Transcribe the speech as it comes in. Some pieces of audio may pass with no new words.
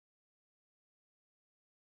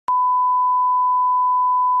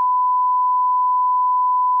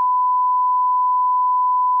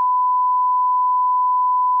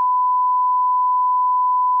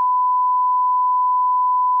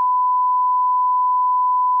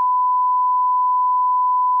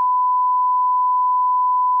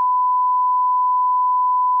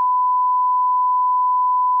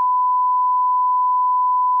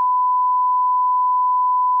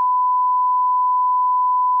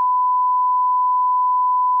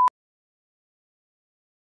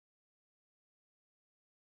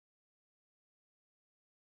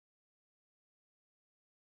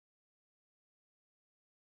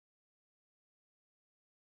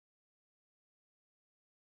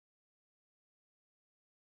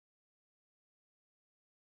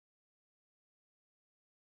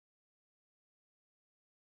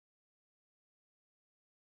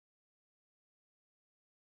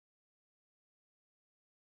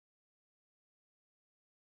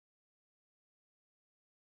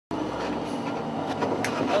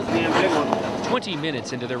20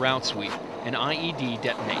 minutes into the route sweep, an IED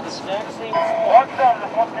detonates. Hey,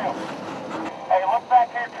 look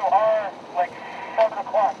back here to our, 7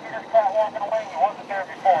 o'clock. You just caught walking away. You wasn't there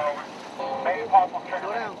before. Maybe possible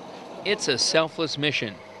trigger. It's a selfless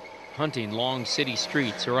mission, hunting long city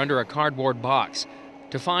streets or under a cardboard box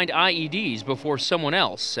to find IEDs before someone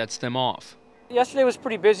else sets them off. Yesterday was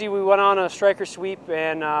pretty busy. We went on a Stryker Sweep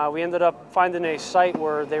and we ended up finding a site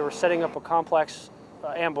where they were setting up a complex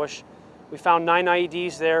ambush. We found 9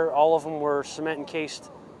 IEDs there. All of them were cement encased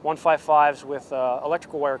 155s with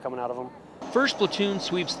electrical wire coming out of them. First Platoon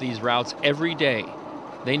sweeps these routes every day.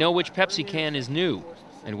 They know which Pepsi can is new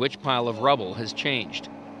and which pile of rubble has changed.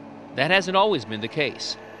 That hasn't always been the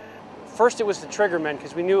case. First it was the triggermen,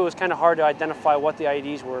 because we knew it was kind of hard to identify what the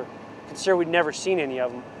IEDs were, considering we'd never seen any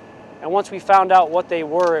of them. And once we found out what they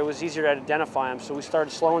were, it was easier to identify them. So we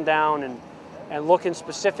started slowing down and looking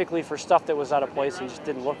specifically for stuff that was out of place and just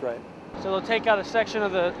didn't look right. So they'll take out a section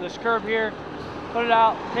of this curb here, put it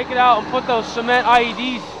out, take it out, and put those cement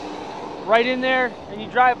IEDs right in there, and you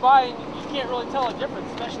drive by and you can't really tell a difference,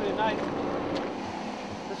 especially at night.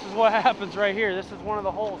 This is what happens right here. This is one of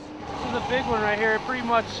the holes. This is a big one right here.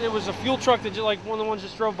 It was a fuel truck that just, like one of the ones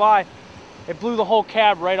just drove by. It blew the whole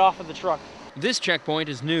cab right off of the truck. This checkpoint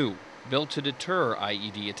is new, built to deter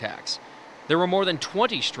IED attacks. There were more than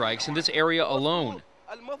 20 strikes in this area alone.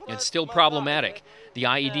 It's still problematic. The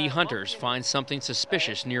IED Hunters find something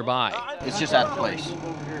suspicious nearby. It's just out of place.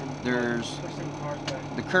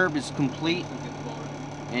 The curb is complete,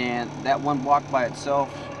 and that one block by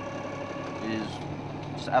itself is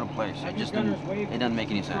just out of place. It doesn't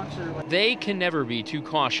make any sense. They can never be too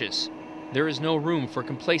cautious. There is no room for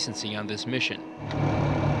complacency on this mission.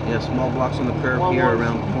 Yeah, small blocks on the curb here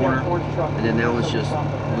around the corner, and then that one's just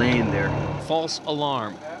laying there. False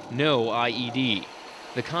alarm, no IED.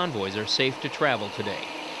 The convoys are safe to travel today.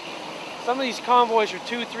 Some of these convoys are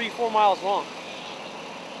 2, 3, 4 miles long.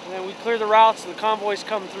 And then we clear the routes, the convoys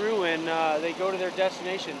come through, and they go to their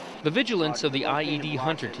destination. The vigilance of the IED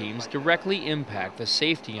Hunter teams directly impact the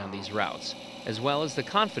safety on these routes, as well as the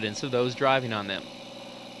confidence of those driving on them.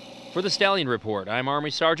 For the Stallion Report, I'm Army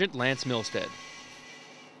Sergeant Lance Milsted.